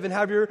and live and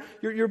have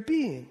your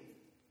being.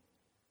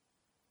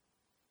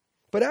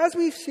 But as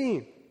we've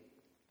seen,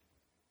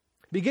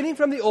 beginning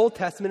from the Old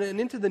Testament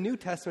and into the New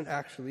Testament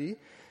actually,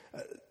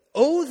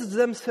 oaths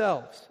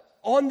themselves,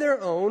 on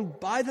their own,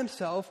 by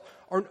themselves,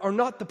 are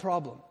not the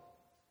problem.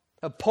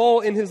 Paul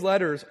in his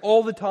letters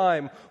all the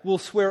time will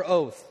swear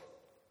oaths.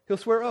 He'll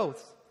swear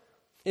oaths.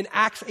 In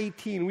Acts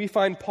 18, we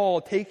find Paul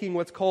taking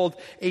what's called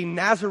a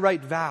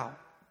Nazirite vow.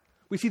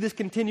 We see this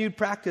continued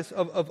practice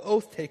of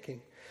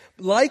oath-taking.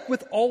 Like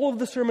with all of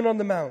the Sermon on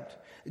the Mount,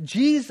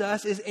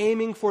 Jesus is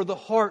aiming for the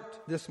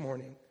heart this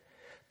morning.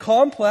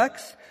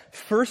 Complex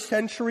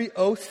first-century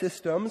oath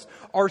systems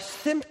are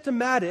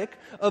symptomatic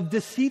of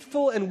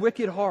deceitful and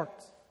wicked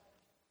hearts,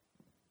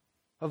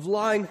 of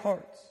lying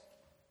hearts.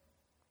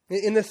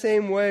 In the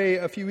same way,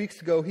 a few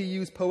weeks ago, he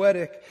used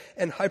poetic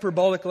and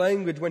hyperbolic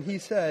language when he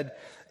said,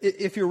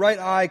 if your right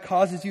eye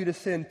causes you to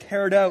sin,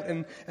 tear it out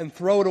and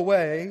throw it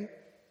away.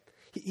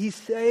 He's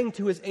saying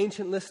to his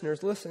ancient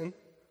listeners, listen,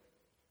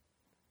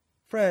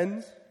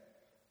 friends,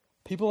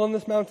 people on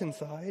this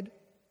mountainside,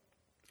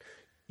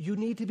 you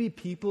need to be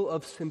people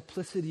of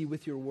simplicity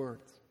with your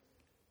words.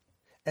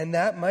 And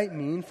that might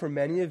mean, for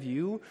many of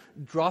you,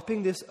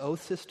 dropping this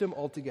oath system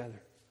altogether.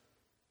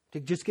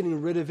 Just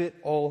getting rid of it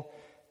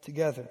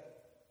altogether.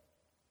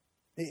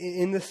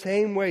 In the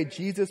same way,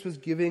 Jesus was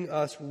giving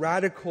us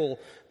radical,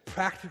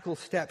 practical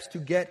steps to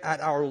get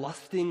at our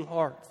lusting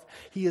hearts.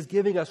 He is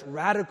giving us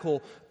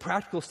radical,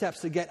 practical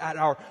steps to get at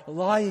our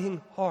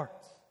lying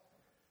hearts,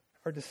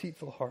 our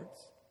deceitful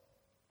hearts.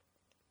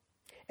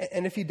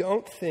 And if you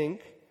don't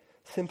think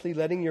simply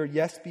letting your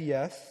yes be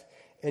yes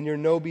and your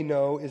no be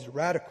no is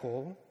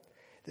radical,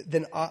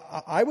 then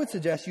I would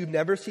suggest you've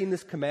never seen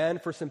this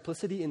command for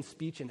simplicity in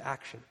speech and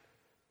action.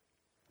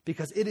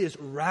 Because it is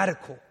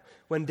radical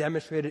when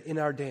demonstrated in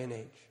our day and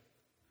age.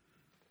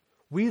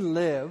 We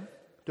live,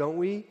 don't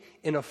we,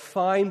 in a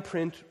fine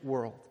print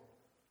world.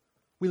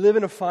 We live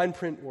in a fine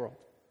print world.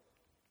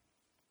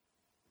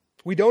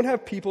 We don't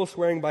have people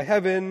swearing by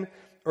heaven,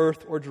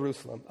 earth, or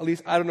Jerusalem. At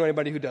least I don't know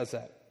anybody who does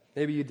that.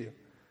 Maybe you do.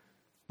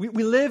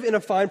 We live in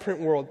a fine print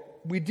world.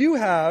 We do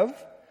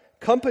have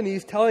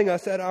companies telling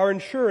us that our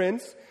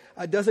insurance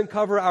doesn't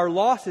cover our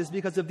losses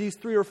because of these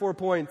 3 or 4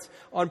 points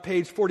on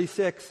page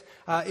 46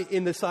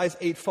 in the size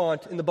 8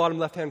 font in the bottom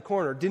left-hand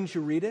corner. Didn't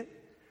you read it?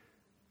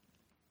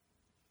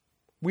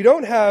 We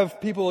don't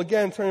have people,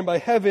 again, swearing by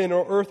heaven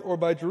or earth or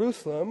by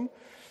Jerusalem.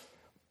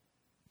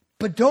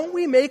 But don't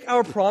we make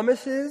our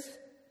promises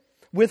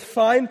with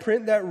fine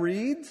print that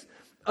reads,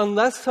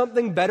 unless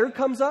something better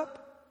comes up?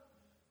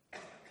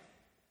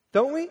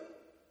 Don't we?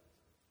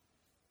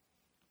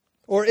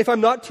 Or if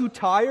I'm not too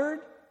tired?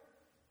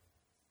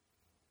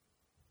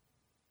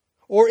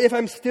 Or if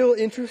I'm still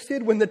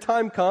interested when the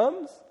time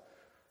comes?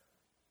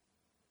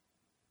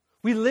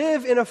 We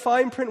live in a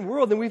fine print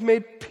world and we've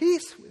made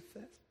peace with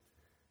this.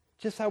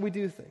 Just how we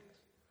do things.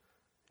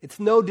 It's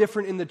no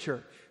different in the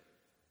church.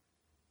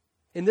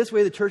 In this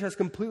way, the church has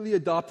completely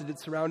adopted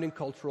its surrounding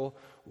cultural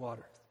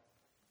waters.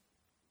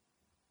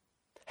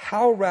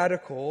 How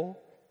radical,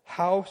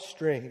 how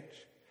strange.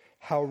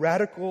 How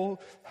radical,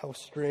 how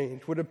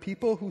strange. Would a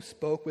people who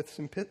spoke with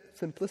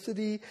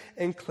simplicity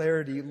and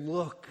clarity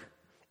look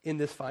in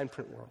this fine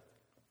print world?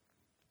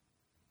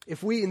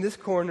 If we in this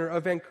corner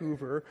of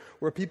Vancouver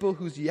were people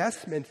whose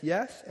yes meant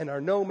yes and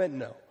our no meant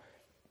no,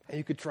 and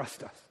you could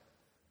trust us.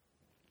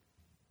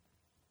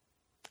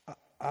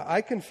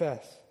 I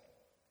confess,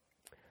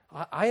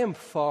 I am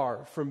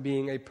far from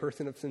being a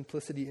person of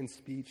simplicity in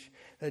speech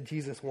that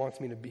Jesus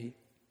wants me to be.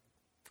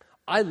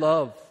 I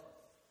love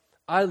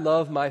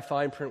my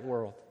fine print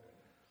world.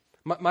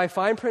 My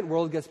fine print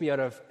world gets me out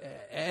of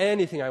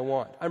anything I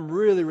want. I'm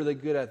really, really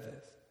good at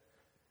this.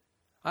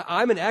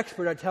 I'm an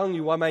expert at telling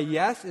you why my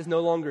yes is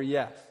no longer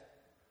yes.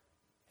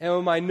 And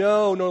when my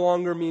no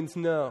longer means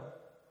no.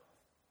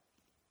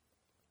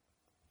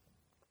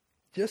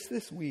 Just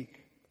this week,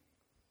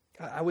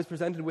 I was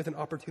presented with an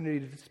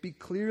opportunity to speak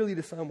clearly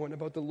to someone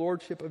about the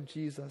lordship of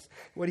Jesus,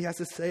 what he has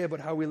to say about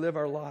how we live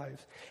our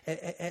lives.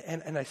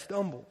 And I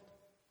stumbled.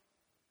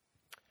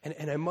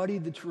 And I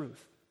muddied the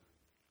truth.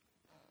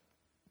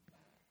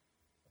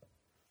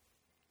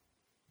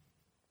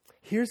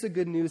 Here's the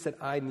good news that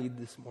I need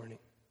this morning.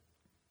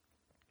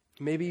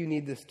 Maybe you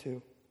need this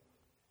too.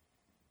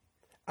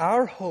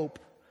 Our hope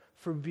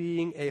for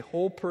being a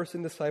whole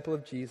person disciple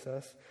of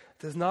Jesus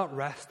does not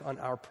rest on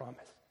our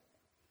promise.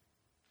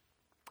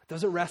 It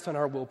doesn't rest on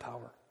our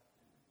willpower.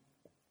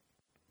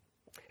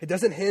 It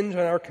doesn't hinge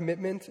on our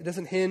commitment. It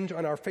doesn't hinge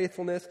on our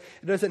faithfulness.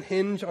 It doesn't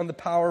hinge on the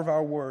power of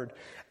our word.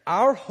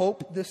 Our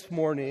hope this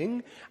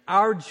morning,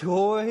 our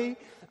joy,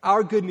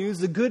 Our good news,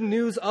 the good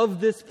news of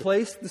this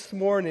place this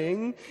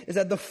morning, is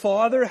that the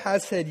Father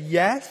has said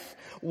yes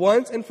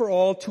once and for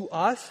all to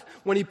us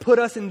when He put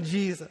us in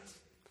Jesus.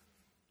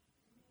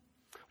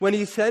 When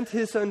He sent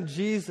His Son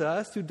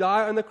Jesus to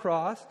die on the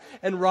cross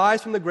and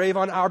rise from the grave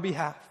on our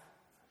behalf.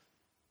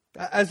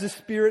 As the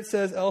Spirit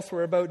says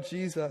elsewhere about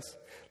Jesus,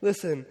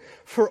 listen,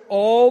 for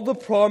all the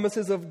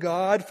promises of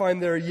God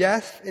find their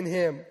yes in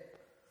Him.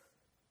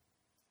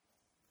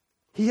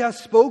 He has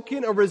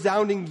spoken a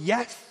resounding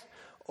yes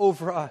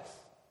over us.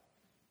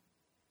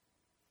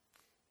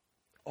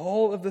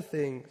 All of the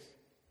things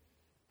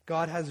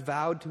God has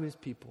vowed to His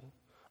people,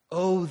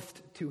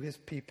 oathed to His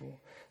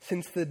people,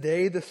 since the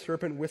day the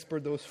serpent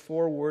whispered those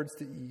 4 words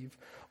to Eve,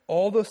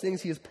 all those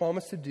things He has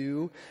promised to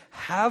do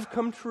have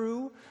come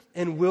true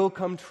and will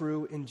come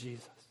true in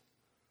Jesus.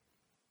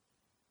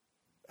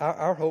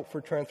 Our hope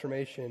for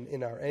transformation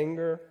in our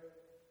anger,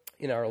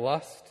 in our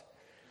lust,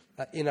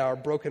 in our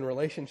broken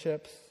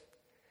relationships,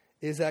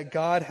 is that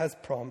God has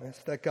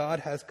promised, that God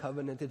has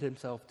covenanted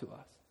Himself to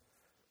us.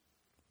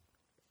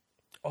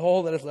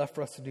 All that is left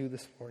for us to do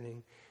this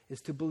morning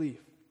is to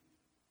believe,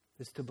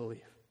 is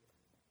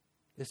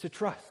to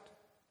trust.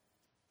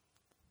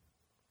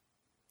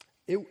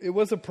 It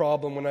was a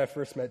problem when I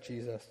first met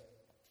Jesus.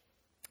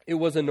 It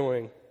was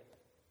annoying.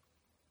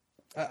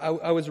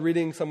 I was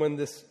reading someone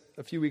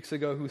a few weeks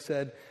ago who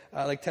said,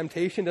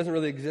 temptation doesn't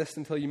really exist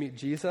until you meet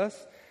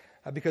Jesus,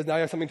 because now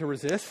you have something to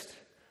resist,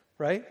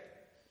 right?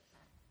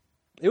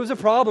 It was a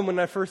problem when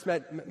I first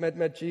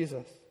met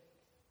Jesus.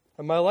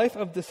 And my life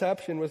of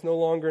deception was no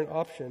longer an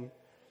option.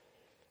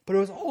 But it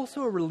was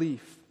also a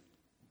relief.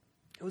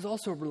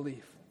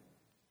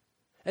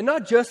 And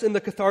not just in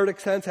the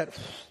cathartic sense that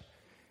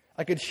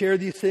I could share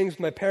these things with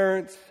my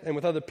parents and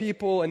with other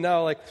people, and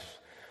now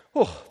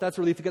that's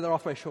a relief to get that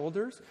off my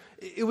shoulders.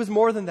 It was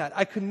more than that.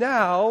 I could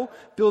now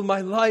build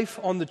my life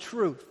on the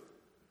truth.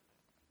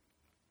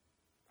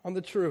 On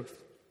the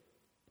truth.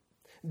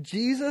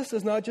 Jesus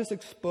does not just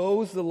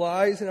expose the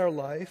lies in our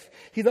life.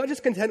 He's not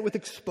just content with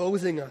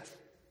exposing us,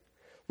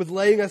 with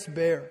laying us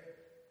bare,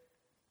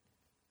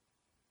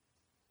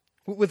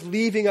 with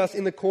leaving us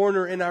in the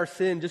corner in our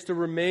sin just to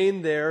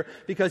remain there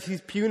because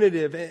He's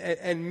punitive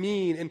and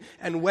mean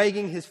and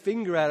wagging His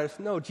finger at us.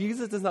 No,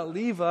 Jesus does not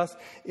leave us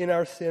in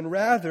our sin.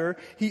 Rather,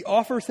 He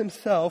offers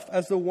Himself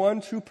as the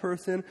one true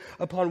person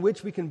upon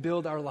which we can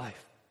build our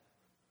life.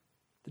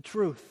 The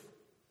truth.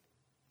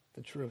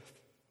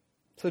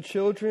 So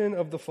children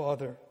of the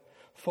Father,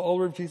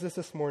 follower of Jesus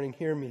this morning,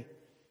 hear me.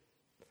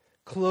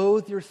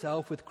 Clothe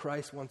yourself with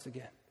Christ once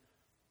again.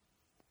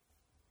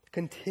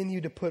 Continue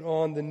to put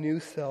on the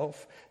new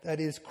self, that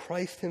is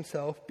Christ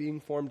Himself being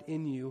formed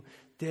in you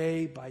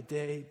day by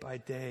day by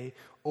day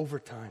over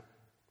time.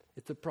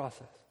 It's a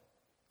process.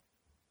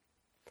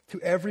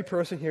 To every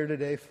person here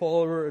today,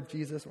 follower of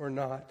Jesus or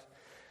not,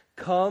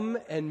 come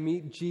and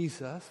meet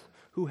Jesus,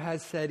 who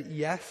has said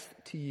yes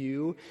to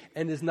you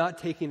and is not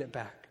taking it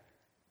back.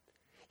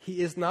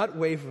 He is not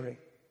wavering.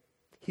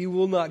 He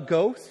will not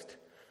ghost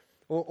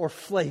or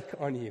flake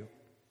on you.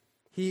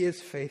 He is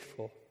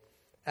faithful.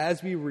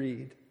 As we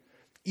read,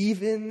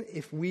 even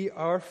if we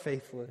are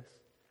faithless,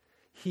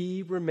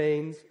 He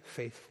remains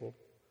faithful,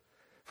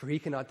 for He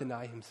cannot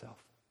deny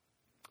Himself.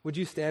 Would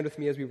you stand with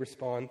me as we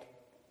respond?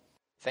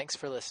 Thanks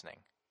for listening.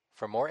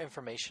 For more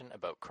information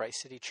about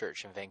Christ City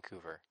Church in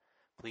Vancouver,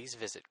 please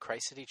visit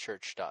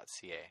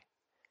christcitychurch.ca.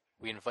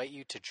 We invite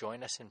you to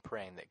join us in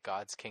praying that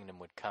God's kingdom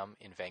would come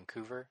in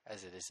Vancouver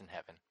as it is in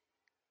heaven.